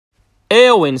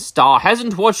Éowyn star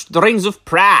hasn't watched The Rings of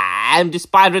Prime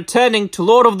despite returning to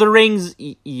Lord of the Rings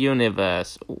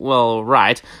universe. Well,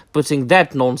 right, putting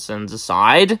that nonsense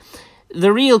aside,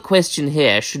 the real question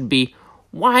here should be,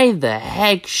 why the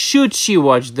heck should she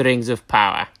watch The Rings of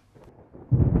Power?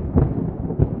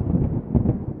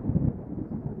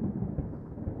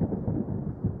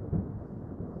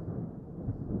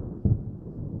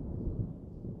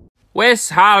 Wes,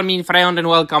 hi, mein friend, and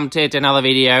welcome to yet another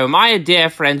video. My dear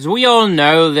friends, we all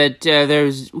know that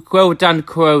there's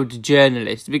quote-unquote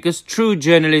journalists, because true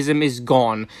journalism is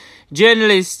gone.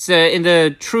 Journalists, in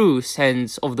the true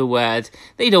sense of the word,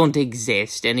 they don't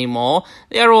exist anymore.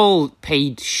 They're all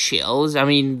paid shills. I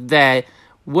mean, there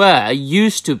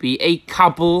used to be a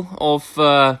couple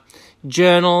of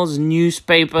journals,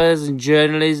 newspapers, and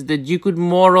journalists that you could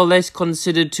more or less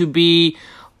consider to be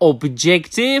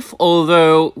objective,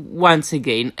 although, once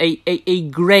again, a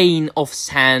grain of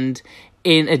sand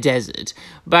in a desert.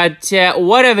 But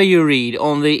whatever you read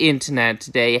on the internet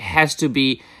today has to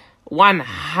be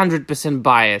 100%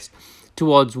 biased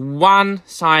towards one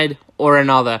side or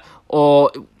another,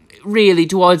 or really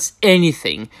towards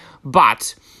anything.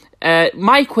 But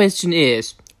my question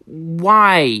is,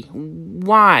 why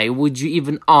would you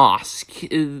even ask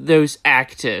those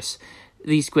actors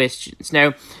these questions?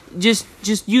 Now, just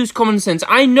use common sense.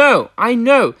 I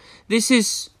know, this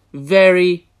is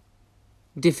very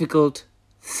difficult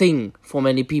thing for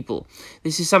many people.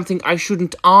 This is something I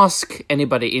shouldn't ask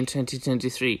anybody in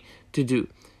 2023 to do,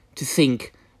 to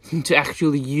think, to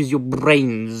actually use your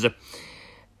brains.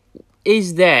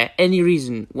 Is there any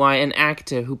reason why an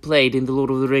actor who played in The Lord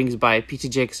of the Rings by Peter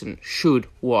Jackson should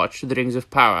watch The Rings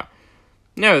of Power?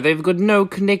 No, they've got no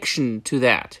connection to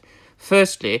that.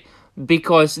 Firstly,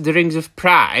 because The Rings of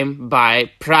Prime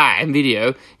by Prime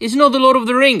Video is not The Lord of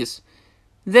the Rings.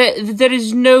 There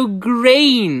is no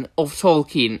grain of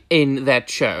Tolkien in that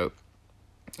show.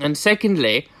 And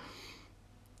secondly,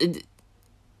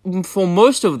 for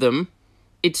most of them,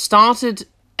 it started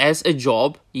as a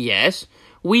job, yes.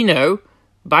 We know,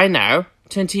 by now,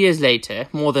 20 years later,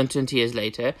 more than 20 years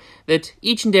later, that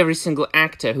each and every single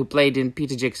actor who played in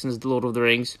Peter Jackson's The Lord of the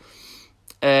Rings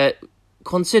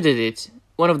considered it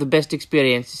one of the best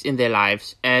experiences in their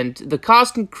lives. And the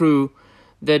cast and crew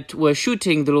that were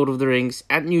shooting The Lord of the Rings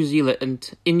in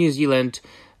New Zealand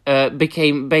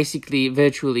became basically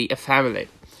virtually a family.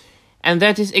 And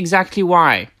that is exactly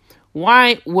why.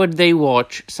 Why would they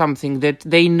watch something that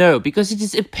they know? Because it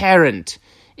is apparent.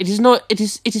 It is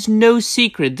no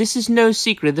secret. This is no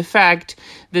secret. The fact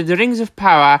that The Rings of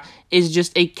Power is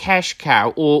just a cash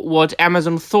cow, or what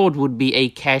Amazon thought would be a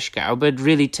cash cow, but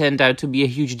really turned out to be a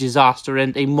huge disaster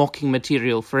and a mocking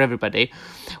material for everybody.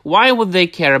 Why would they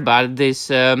care about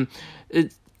this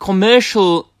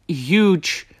commercial,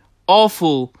 huge,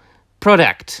 awful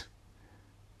product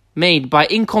made by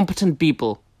incompetent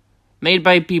people, made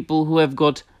by people who have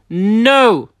got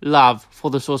no love for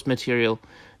the source material?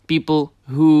 People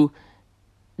who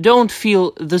don't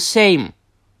feel the same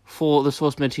for the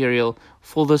source material,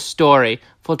 for the story,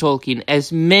 for Tolkien,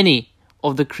 as many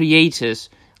of the creators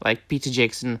like Peter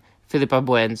Jackson, Philippa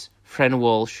Boyens, Fran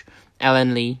Walsh,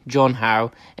 Alan Lee, John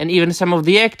Howe, and even some of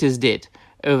the actors did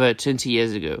over 20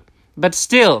 years ago. But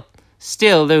still,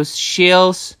 those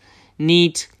shills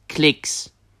need clicks.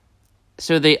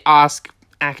 So they ask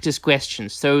actors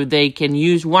questions, so they can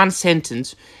use one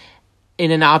sentence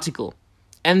in an article.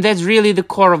 And that's really the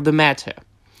core of the matter.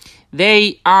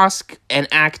 They ask an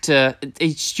actor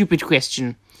a stupid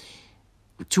question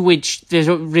to which there's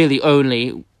really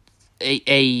only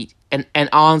an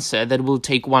answer that will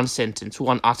take one sentence,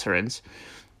 one utterance.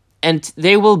 And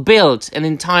they will build an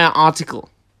entire article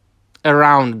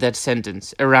around that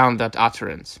sentence, around that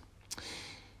utterance.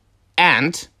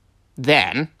 And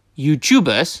then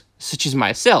YouTubers, such as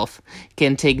myself,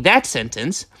 can take that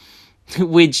sentence,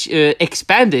 which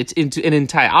expand it into an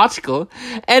entire article,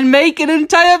 and make an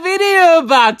entire video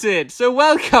about it. So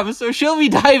welcome. So shall we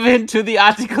dive into the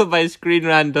article by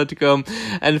screenrant.com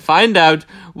and find out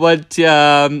what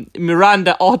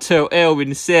Miranda, Otto,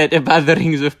 Éowyn said about The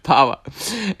Rings of Power.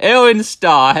 Éowyn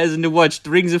star hasn't watched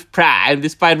Rings of Prime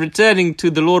despite returning to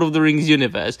the Lord of the Rings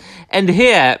universe. And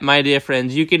here, my dear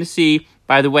friends, you can see,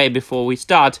 by the way, before we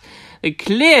start, a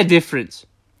clear difference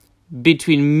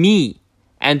between me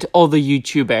and other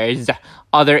YouTubers,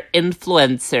 other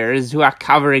influencers who are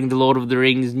covering the Lord of the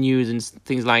Rings news and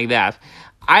things like that.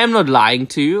 I am not lying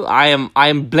to you. I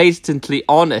am blatantly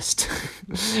honest.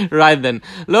 Right then,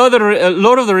 Lord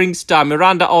of the Rings star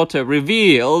Miranda Otto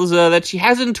reveals that she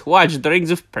hasn't watched The Rings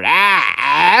of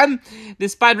Prime,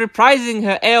 despite reprising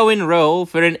her Éowyn role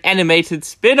for an animated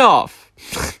spin-off.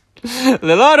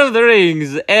 The Lord of the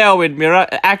Rings Éowyn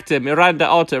actor Miranda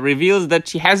Otto reveals that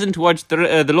she hasn't watched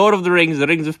the Lord of the Rings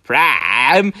of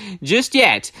Prime just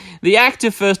yet. The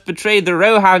actor first portrayed the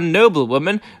Rohan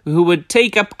noblewoman who would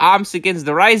take up arms against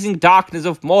the rising darkness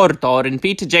of Mordor in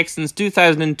Peter Jackson's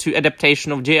 2002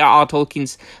 adaptation of J.R.R.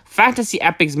 Tolkien's fantasy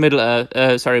epic's middle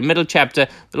chapter,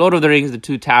 The Lord of the Rings: The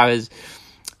Two Towers.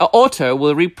 Otto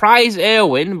will reprise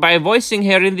Éowyn by voicing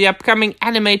her in the upcoming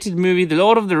animated movie The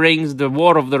Lord of the Rings, The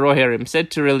War of the Rohirrim,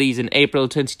 set to release in April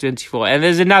 2024. And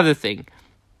there's another thing.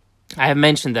 I have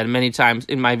mentioned that many times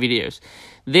in my videos.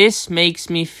 This makes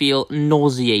me feel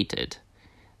nauseated.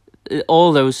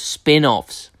 All those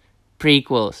spin-offs,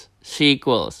 prequels,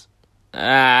 sequels,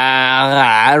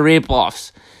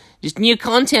 rip-offs. Just new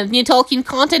content, new Tolkien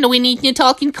content. We need new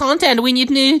Tolkien content. We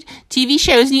need new TV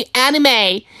shows, new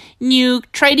anime, new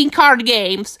trading card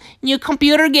games, new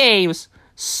computer games.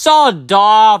 Sod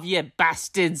off, you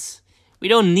bastards. We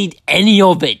don't need any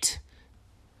of it.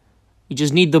 We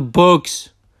just need the books.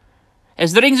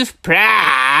 As the Rings of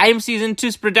Prime Season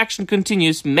 2's production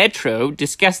continues, Metro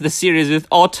discussed the series with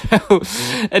Otto.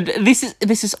 And this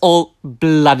is all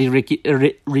bloody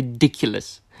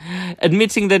ridiculous.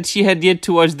 Admitting that she had yet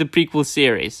to watch the prequel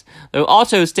series. Though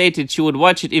Otto stated she would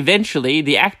watch it eventually,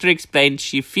 the actor explained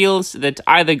she feels that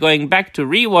either going back to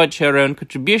rewatch her own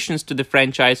contributions to the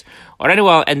franchise or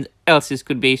anyone else's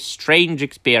could be a strange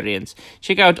experience.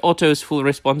 Check out Otto's full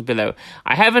response below.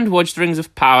 I haven't watched Rings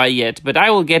of Power yet, but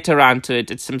I will get around to it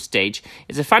at some stage.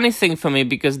 It's a funny thing for me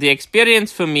because the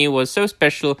experience for me was so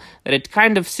special that it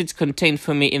kind of sits contained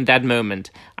for me in that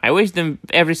moment. I wish them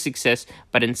every success,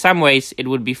 but in some ways it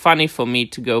would be funny for me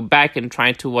to go back and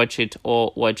try to watch it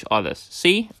or watch others.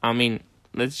 See? I mean,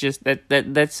 that's just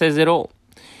that says it all.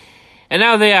 And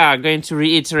now they are going to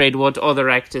reiterate what other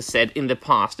actors said in the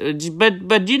past.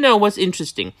 But you know what's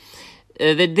interesting?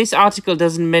 That this article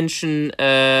doesn't mention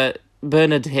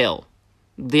Bernard Hill,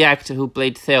 the actor who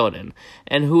played Theoden,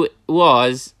 and who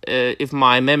was, if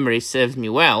my memory serves me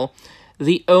well,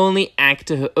 the only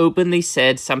actor who openly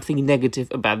said something negative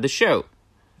about the show.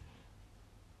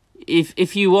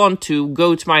 If you want to,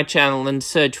 go to my channel and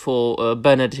search for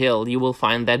Bernard Hill, you will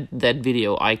find that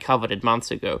video. I covered it months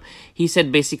ago. He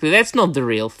said basically, that's not the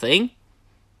real thing.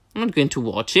 I'm not going to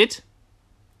watch it.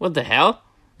 What the hell?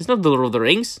 It's not the Lord of the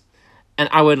Rings. And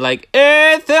I went like,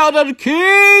 Theoden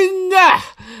King!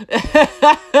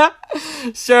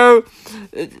 So,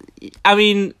 I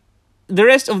mean, the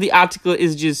rest of the article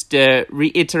is just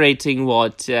reiterating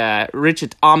what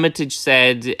Richard Armitage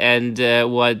said and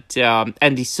what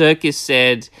Andy Serkis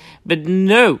said, but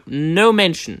no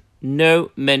mention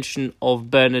of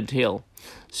Bernard Hill.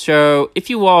 So if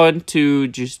you want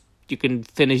to, you can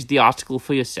finish the article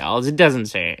for yourselves. It doesn't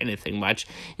say anything much.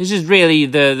 It's just really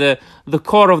the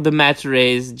core of the matter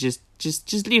is just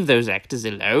leave those actors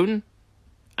alone.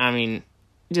 I mean,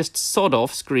 just sod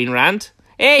off, Screen Rant.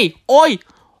 Hey, oi!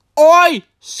 Oi!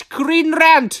 Screen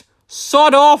Rant!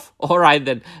 Sod off! Alright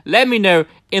then, let me know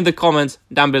in the comments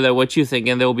down below what you think,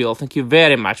 and that will be all. Thank you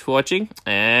very much for watching,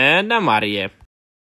 and I'm out of here.